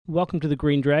Welcome to the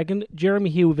Green Dragon. Jeremy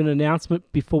here with an announcement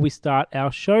before we start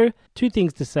our show. Two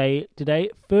things to say today.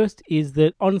 First is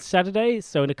that on Saturday,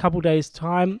 so in a couple days'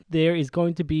 time, there is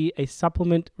going to be a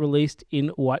supplement released in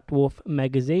White Dwarf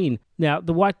magazine. Now,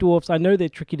 the White Dwarfs, I know they're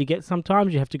tricky to get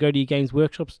sometimes. You have to go to your Games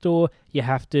Workshop store. You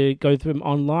have to go through them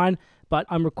online. But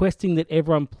I'm requesting that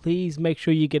everyone please make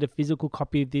sure you get a physical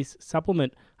copy of this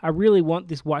supplement. I really want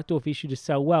this White Dwarf issue to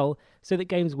sell well so that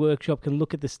Games Workshop can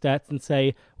look at the stats and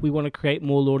say, we want to create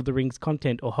more Lord of the Rings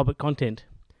content or Hobbit content.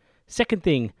 Second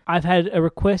thing, I've had a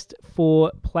request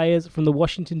for players from the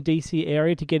Washington, D.C.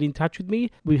 area to get in touch with me.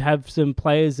 We have some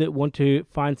players that want to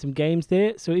find some games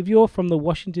there. So if you're from the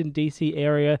Washington, D.C.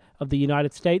 area of the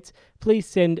United States, please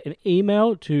send an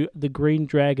email to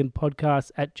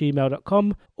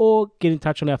thegreendragonpodcast@gmail.com or get in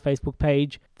touch on our Facebook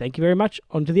page. Thank you very much.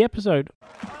 On to the episode.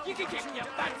 You can kick your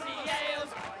fancy ales,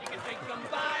 you can drink them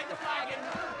by the flagon,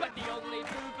 but the only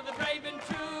food for the brave and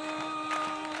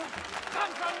true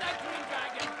comes from the Green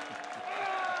Dragon.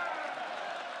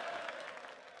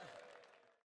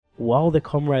 While their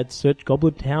comrades search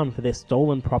Goblin Town for their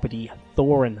stolen property,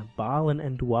 Thorin, Balin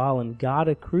and Dwalin guard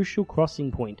a crucial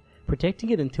crossing point, protecting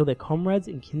it until their comrades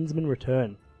and kinsmen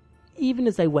return. Even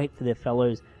as they wait for their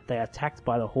fellows, they are attacked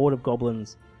by the horde of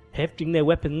goblins. Hefting their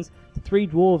weapons, the three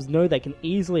dwarves know they can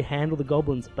easily handle the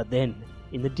goblins, but then,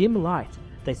 in the dim light,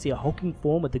 they see a hulking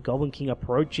form of the Goblin King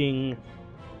approaching.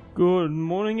 Good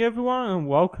morning, everyone, and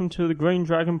welcome to the Green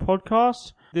Dragon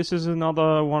podcast. This is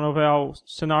another one of our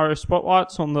scenario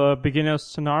spotlights on the beginner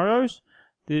scenarios.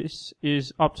 This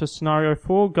is up to scenario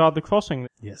 4, Guard the Crossing.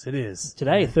 Yes, it is.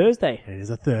 Today, Thursday. It is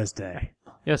a Thursday.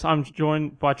 Yes, I'm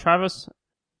joined by Travis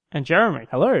and Jeremy.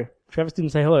 Hello. Travis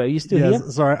didn't say hello. Are you still here?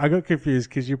 Sorry, I got confused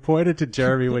because you pointed to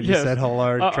Jeremy when you Yes. said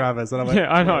hello, Travis, and I'm like, yeah,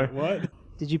 I know. What?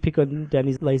 Did you pick on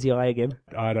Danny's lazy eye again?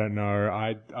 I don't know.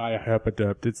 I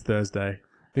herpaderped. It's Thursday.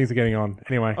 Things are getting on.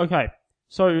 Anyway. Okay,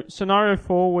 so scenario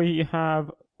 4, we have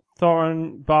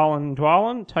Thorin, Balin, and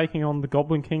Dwalin taking on the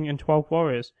Goblin King and 12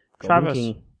 warriors. Goblin Travis,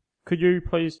 King. could you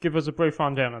please give us a brief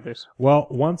rundown of this? Well,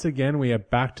 once again, we are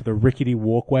back to the rickety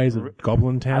walkways of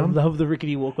Goblin I Town. love the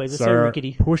rickety walkways. They're so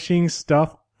rickety. Pushing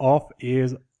stuff off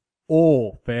is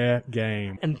all fair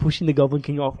game. And pushing the Goblin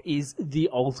King off is the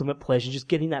ultimate pleasure. Just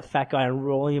getting that fat guy and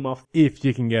rolling him off. If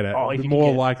you can get it. Oh, if you can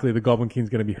more get it. likely the Goblin King's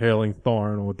going to be hurling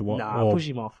Thorin or Dwalin. Push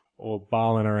him off. Or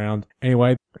Balin around.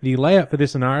 Anyway, the layout for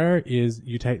this scenario is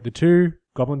you take the two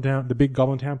the big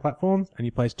Goblin Town platforms, and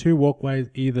you place two walkways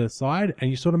either side, and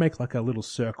you sort of make like a little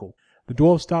circle. The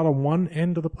dwarves start on one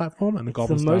end of the platform, and the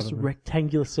goblins It's the start most on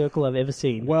rectangular circle I've ever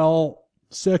seen. Well,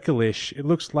 circle-ish. It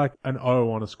looks like an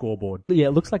O on a scoreboard. Yeah,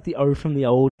 it looks like the O from the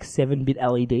old 7-bit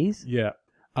LEDs. Yeah.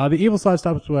 The evil side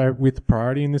starts with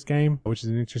priority in this game, which is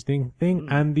an interesting thing.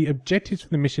 And the objectives for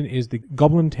the mission is the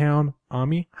Goblin Town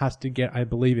army has to get, I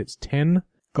believe it's 10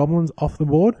 goblins off the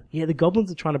board. Yeah, the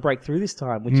goblins are trying to break through this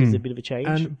time, which is a bit of a change.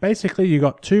 And basically you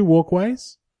got two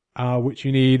walkways, which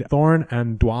you need Thorin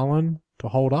and Dwalin to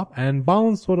hold up. And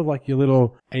Balin's sort of like your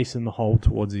little ace in the hole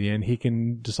towards the end. He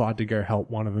can decide to go help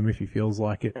one of them if he feels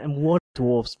like it. And what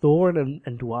dwarves, Thorin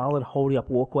and Dwalin holding up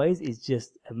walkways is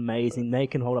just amazing. They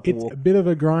can hold up a It's walk. a bit of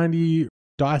a grindy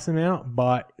dice amount,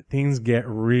 but things get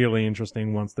really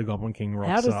interesting once the Goblin King rocks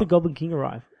up. How does the Goblin King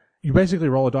arrive? You basically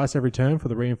roll a dice every turn for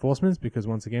the reinforcements because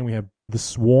once again we have the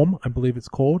Swarm, I believe it's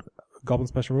called, Goblin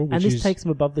Special Rule. And this takes them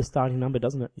above the starting number,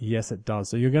 doesn't it? Yes, it does.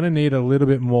 So you're going to need a little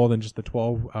bit more than just the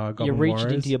 12 Goblin You're reaching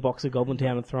warriors. into your box of Goblin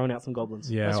Town and throwing out some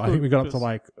goblins. Yeah, That's I think good, we got up to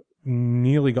because-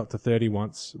 nearly got to 30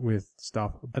 once with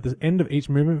stuff. At the end of each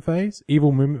movement phase,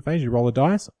 evil movement phase, you roll a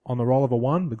dice. On the roll of a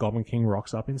 1, the Goblin King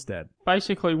rocks up instead.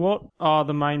 Basically, what are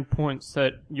the main points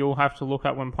that you'll have to look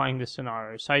at when playing this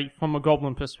scenario? Say, from a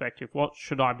goblin perspective, what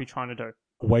should I be trying to do?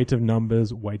 Weight of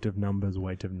numbers, weight of numbers,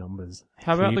 weight of numbers.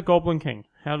 How about the Goblin King?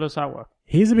 How does that work?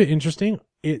 He's a bit interesting.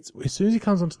 It's as soon as he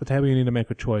comes onto the table, you need to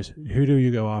make a choice. Who do you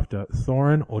go after,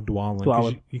 Thorin or Dwalin?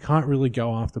 'Cause Dwalin. You can't really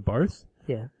go after both.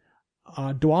 Yeah.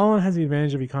 Dwalin has the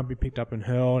advantage of he can't be picked up and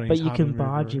hurled. And But he's you hard to can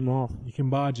barge maneuver. him off. You can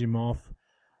barge him off.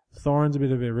 Thorin's a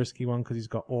bit of a risky one because he's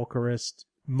got Orcarist.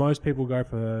 Most people go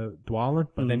for Dwalin,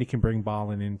 but then you can bring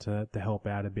Balin in to help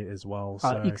out a bit as well.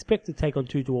 So. You expect to take on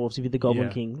two dwarves if you're the Goblin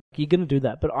Yeah. King. You're going to do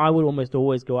that, but I would almost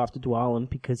always go after Dwalin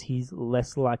because he's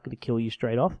less likely to kill you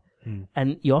straight off.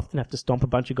 And you often have to stomp a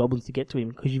bunch of goblins to get to him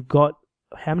because you've got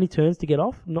how many turns to get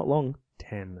off? Not long.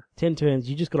 10. 10 turns.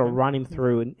 You just got to run him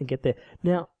through and get there.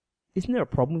 Now, isn't there a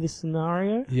problem with this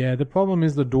scenario? Yeah, the problem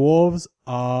is the dwarves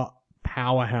are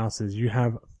powerhouses. You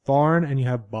have Thorin and you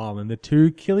have Balin, the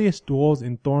two killiest dwarves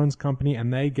in Thorin's company,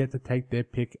 and they get to take their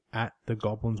pick at the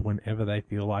goblins whenever they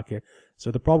feel like it. So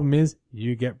the problem is,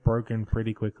 you get broken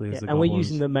pretty quickly as the and goblins. we're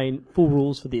using the main full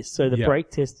rules for this. So the Yep. break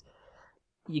test,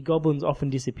 your goblins often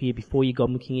disappear before your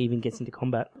Goblin King even gets into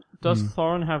combat. Does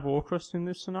Thorin have Orcrist in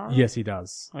this scenario? Yes, he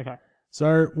does. Okay.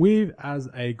 So we, as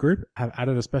a group, have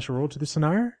added a special rule to this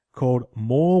scenario called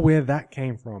More Where That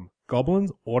Came From.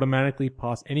 Goblins automatically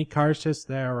pass any courage tests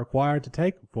they are required to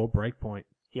take for breakpoint.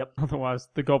 Yep. Otherwise,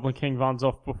 the Goblin King runs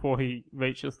off before he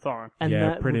reaches Thorin. And Yeah,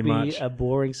 that pretty would be much. a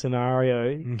boring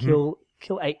scenario. Mhm.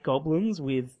 Kill 8 goblins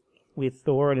with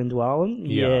Thorin and Dwalin.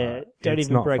 Yeah, Yeah. Don't it's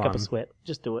even not break up a fun. sweat.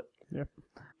 Just do it.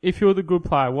 If you're the good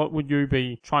player, what would you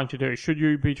be trying to do? Should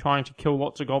you be trying to kill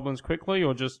lots of goblins quickly,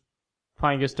 or just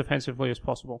playing as defensively as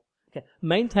possible? Okay.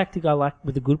 Main tactic I like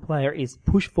with a good player is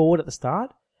push forward at the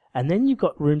start, and then you've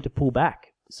got room to pull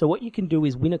back. So what you can do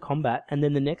is win a combat, and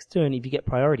then the next turn, if you get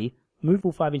priority, move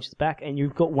all 5 inches back, and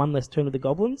you've got one less turn of the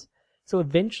goblins. So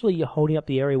eventually you're holding up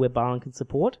the area where Balin can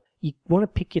support. You want to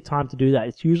pick your time to do that.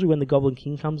 It's usually when the Goblin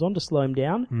King comes on to slow him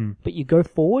down, but you go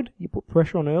forward, you put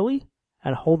pressure on early,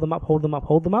 and hold them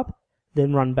up,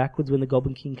 then run backwards when the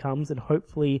Goblin King comes, and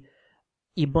hopefully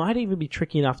you might even be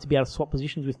tricky enough to be able to swap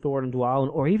positions with Thorin and Dwalin,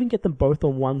 or even get them both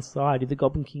on one side if the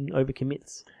Goblin King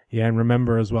overcommits. Yeah, and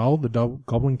remember as well, the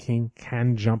Goblin King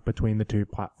can jump between the two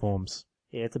platforms.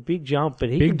 Yeah, it's a big jump, but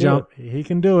he Big can jump, do it. he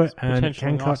can do it, and it potentially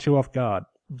can nice. catch you off guard.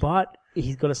 But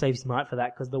he's got to save his might for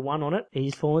that, because the one on it,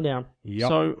 he's falling down. Yep.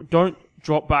 So don't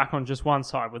drop back on just one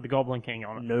side with the Goblin King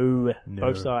on it. No, No.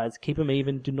 both sides. Keep him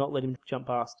even. Do not let him jump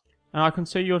past. And I can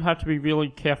see you'd have to be really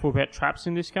careful about traps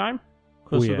in this game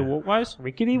because Oh, of the yeah. walkways.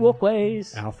 Rickety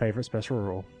walkways. Our favourite special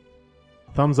rule.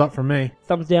 Thumbs up from me.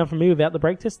 Thumbs down from me without the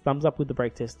break test. Thumbs up with the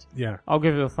break test. Yeah, I'll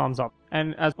give it a thumbs up.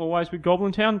 And as always with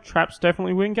Goblin Town, traps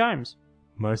definitely win games.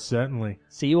 most certainly.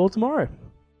 See you all tomorrow.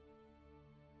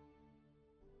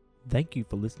 Thank you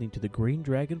for listening to the Green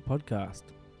Dragon Podcast.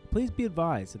 Please be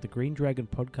advised that the Green Dragon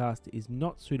Podcast is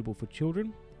not suitable for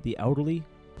children, the elderly,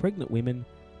 pregnant women,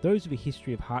 those with a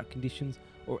history of heart conditions,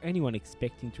 or anyone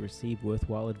expecting to receive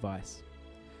worthwhile advice.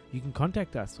 You can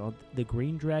contact us on the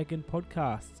Green Dragon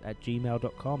Podcasts at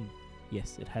gmail.com.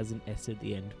 Yes, it has an S at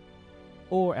the end.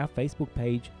 Or our Facebook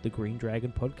page, The Green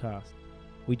Dragon Podcast.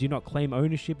 We do not claim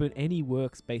ownership of any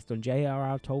works based on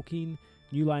J.R.R. Tolkien,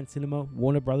 New Line Cinema,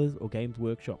 Warner Brothers, or Games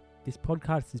Workshop. This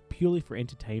podcast is purely for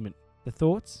entertainment. The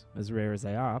thoughts, as rare as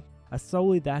they are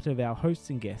solely that of our hosts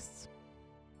and guests.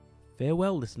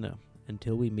 Farewell, listener,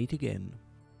 until we meet again.